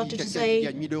 people started to say,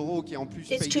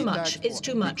 it's too much, it's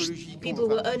too much. People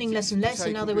were earning less and less,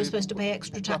 and now they were supposed to pay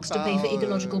extra tax to pay for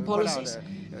ecological policies.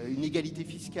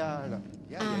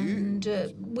 And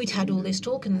we'd had all this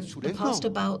talk in the past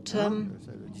about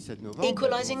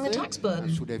equalizing the tax burden.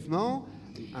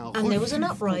 And there was an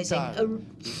uprising, a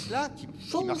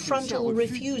full frontal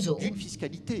refusal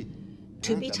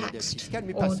to be taxed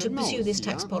or to pursue this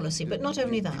tax policy. But not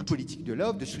only that, the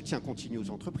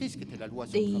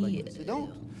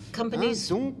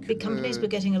companies, big companies were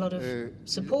getting a lot of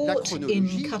support in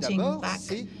cutting back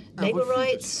labour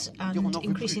rights and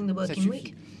increasing the working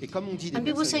week. And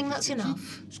people were saying that's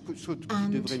enough.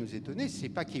 And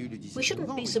we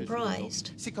shouldn't be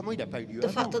surprised.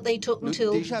 The fact that they took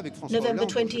until November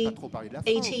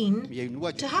 2018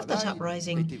 to have that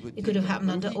uprising. It could have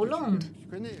happened under Hollande.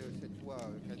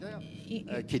 You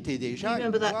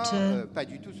remember that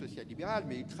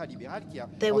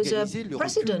there was a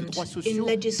precedent in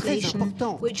legislation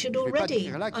which had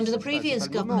already, under the previous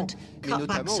government, cut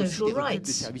back social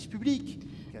rights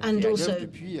and also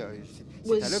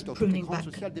was pruning back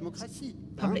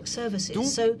public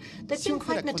services. So there's been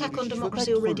quite an attack on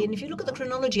democracy already. And if you look at the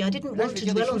chronology, I didn't want to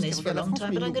dwell on this for a long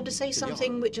time, but I'm going to say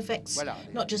something which affects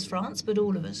not just France, but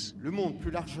all of us.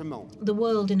 The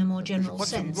world in a more general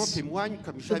sense.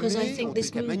 Because I think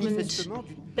this movement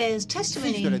bears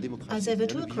testimony as ever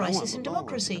to a crisis in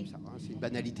democracy.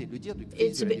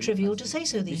 It's a bit trivial to say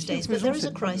so these days, but there is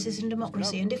a crisis in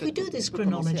democracy. And if we do this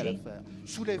chronology,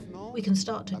 we can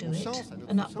start to do it.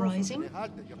 An uprising,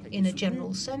 in a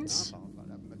general sense,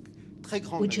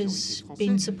 which has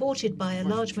been supported by a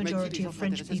large majority of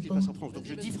French people.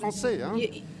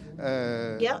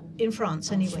 Yeah, in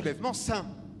France anyway.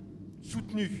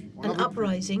 An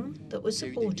uprising that was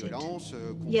supported.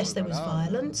 Yes, there was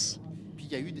violence.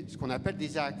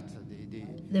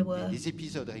 There were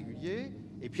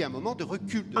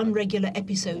unregular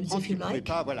episodes, if you like,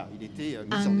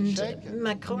 and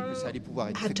Macron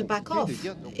had to back off.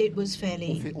 It was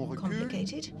fairly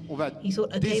complicated. He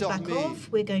thought, okay, back off,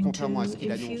 we're going to,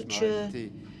 in future,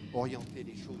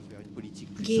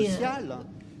 gear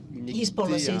his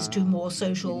policies to more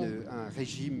social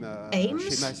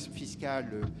aims.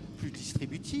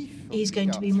 He's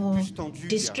going to be more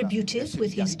distributive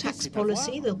with his tax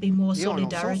policy. There'll be more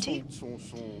solidarity.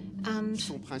 And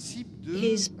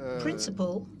his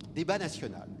principle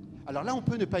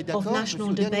of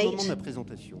national debate.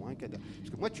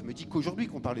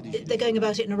 They're going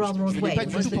about it in a rather odd way,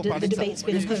 because the debate's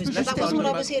been opposed. But that wasn't what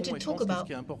I was here to talk about.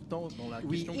 Yeah,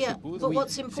 but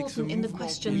what's important in the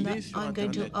question that I'm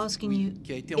going to asking you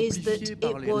is that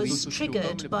it was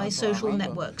triggered by social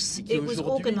networks. It was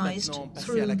organized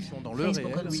through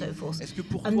Facebook and so forth.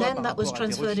 And then that was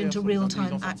transferred into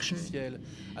real-time action.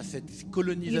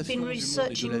 You've been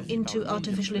researching into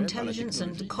artificial intelligence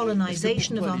and the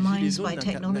colonization of our minds minds by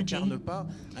technology. Aren't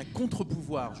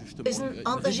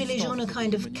the Gilets jaunes a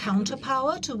kind of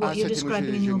counterpower to what you're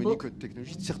describing in your book?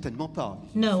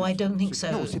 No, I don't think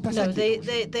so. No,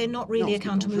 they're not really a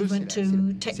counter-movement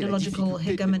to technological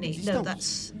hegemony. No,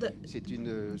 that's...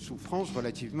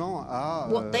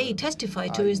 What they testify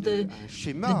to is the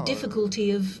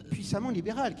difficulty of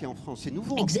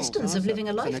existence of living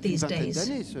a life these days.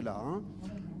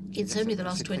 It's only the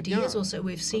last 20 years or so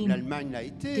we've seen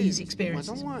these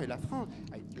experiences.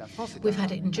 We've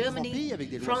had it in Germany.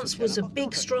 France was a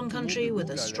big, strong country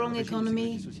with a strong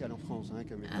economy,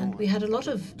 and we had a lot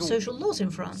of social laws in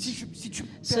France.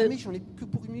 So,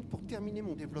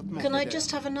 can I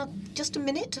just have just a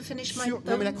minute to finish my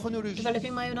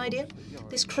developing my own idea?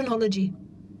 This chronology.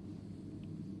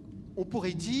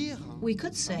 We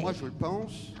could say,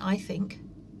 I think,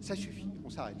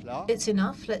 it's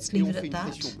enough, let's leave it at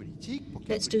that.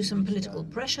 Let's do some political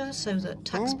pressure so that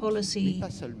tax policy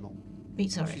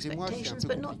meets our expectations,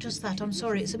 but not just that. I'm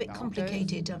sorry, it's a bit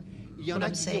complicated, what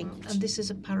I'm saying, and this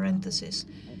is a parenthesis.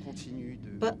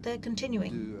 But they're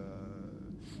continuing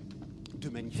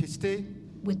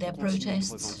with their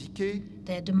protests,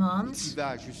 their demands,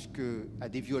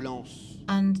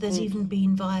 and there's even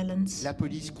been violence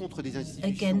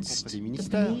against the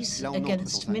police,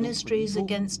 against ministries,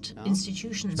 against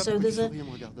institutions. So there's a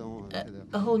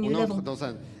whole new level.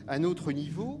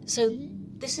 So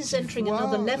this is entering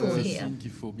another level here,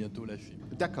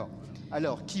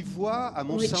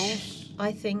 which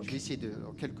I think,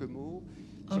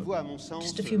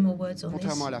 just a few more words on this.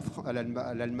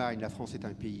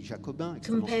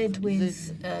 Compared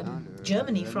with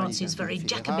Germany, France is very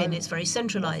Jacobin, it's very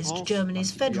centralized. Germany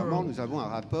is federal.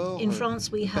 In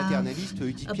France, we have a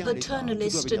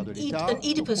paternalist, an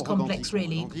Oedipus complex,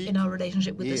 really, in our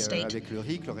relationship with the state.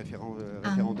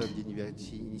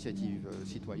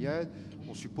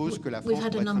 We've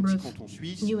had a number of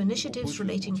new initiatives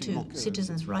relating to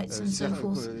citizens' rights and so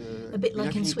forth, a bit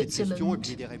like in Switzerland.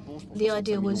 The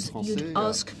idea was you'd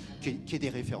ask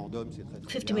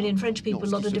 50 million French people a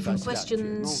lot of different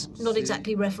questions, not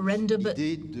exactly referenda, but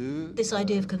this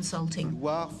idea of consulting.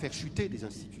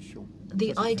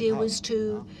 The idea was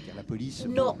to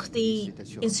knock the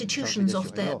institutions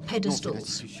off their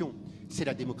pedestals.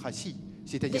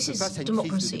 This is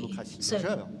democracy.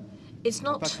 So it's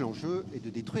not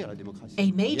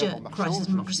a major crisis of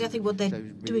democracy. I think what they're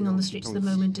doing on the streets at the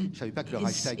moment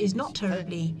is not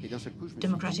terribly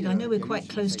democratic. I know we're quite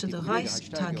close to the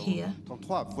Reichstag here.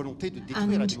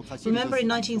 And remember in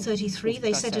 1933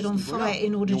 they set it on fire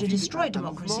in order to destroy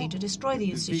democracy, to destroy the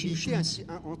institutions.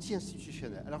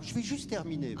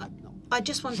 I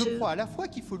just want to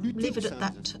leave it at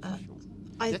that.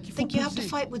 I think you have to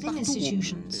fight within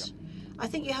institutions. I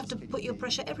think you have to put your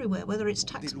pressure everywhere, whether it's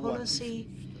tax policy,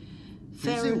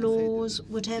 fair laws,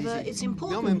 whatever. It's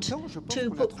important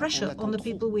to put pressure on the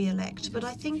people we elect, but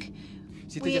I think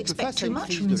we expect too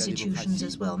much from institutions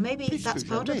as well. Maybe that's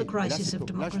part of the crisis of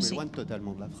democracy.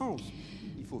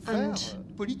 And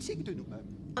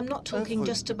I'm not talking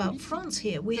just about France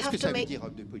here. We have to make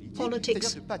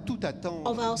politics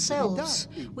of ourselves.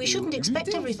 We shouldn't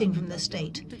expect everything from the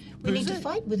state. We need to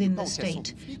fight within the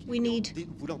state. We need,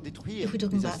 if we're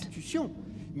talking about,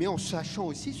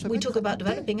 we talk about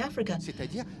developing Africa.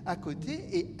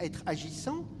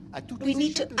 We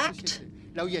need to act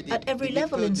at every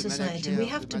level in society. We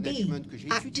have to be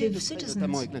active citizens.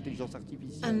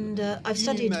 And I've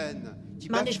studied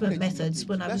management methods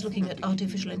when I was looking at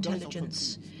artificial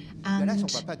intelligence. And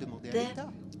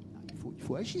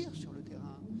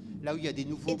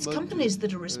it's companies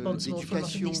that are responsible for a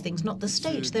lot of these things, not the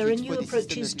state. There are new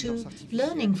approaches to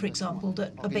learning, for example,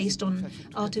 that are based on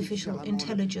artificial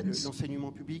intelligence,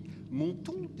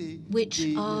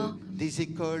 which are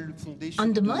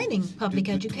undermining public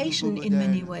education in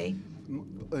many ways.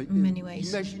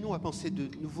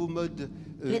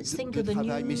 Let's think of a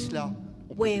new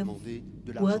way of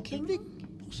working.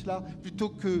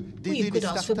 You could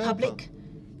ask for public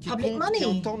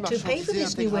money to pay for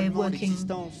this new way of working.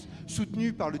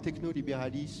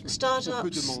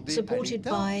 Startups supported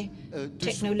by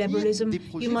techno-liberalism,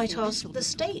 you might ask the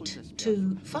state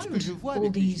to fund all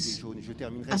these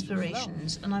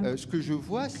aspirations. And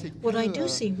what I do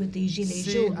see with the Gilets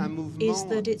jaunes is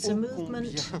that it's a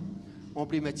movement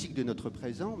emblématique de notre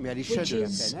présent, mais à l'échelle which de la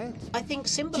is, planète, I think,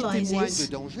 symbolizes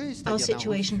our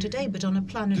situation today, but on a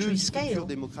planetary scale,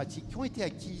 démocratiques qui ont été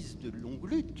acquises de longues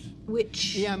luttes,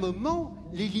 which et à un moment,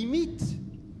 les limites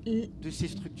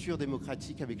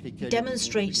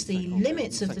demonstrates the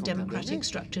limits of the democratic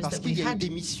structures that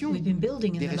we've been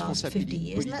building in the last 50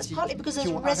 years, and that's partly because there's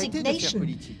a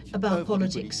resignation about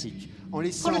politics.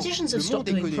 Politicians have stopped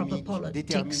doing proper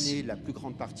politics. A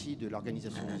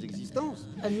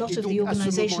lot of the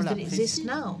organizations that exist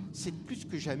now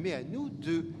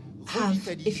have,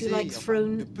 if you like,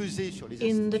 thrown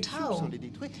in the towel.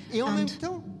 And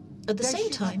at the same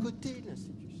time,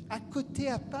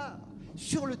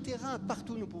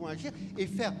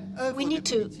 we need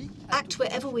to act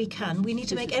wherever we can. We need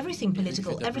to make everything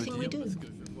political, everything we do.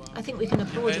 I think we can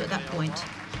applaud you at that point.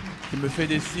 Il me fait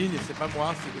des signes, et c'est pas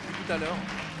moi, c'est depuis tout à l'heure.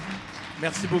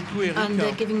 Merci beaucoup, Éric. And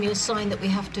they're giving me a sign that we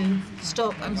have to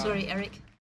stop. I'm sorry, Éric.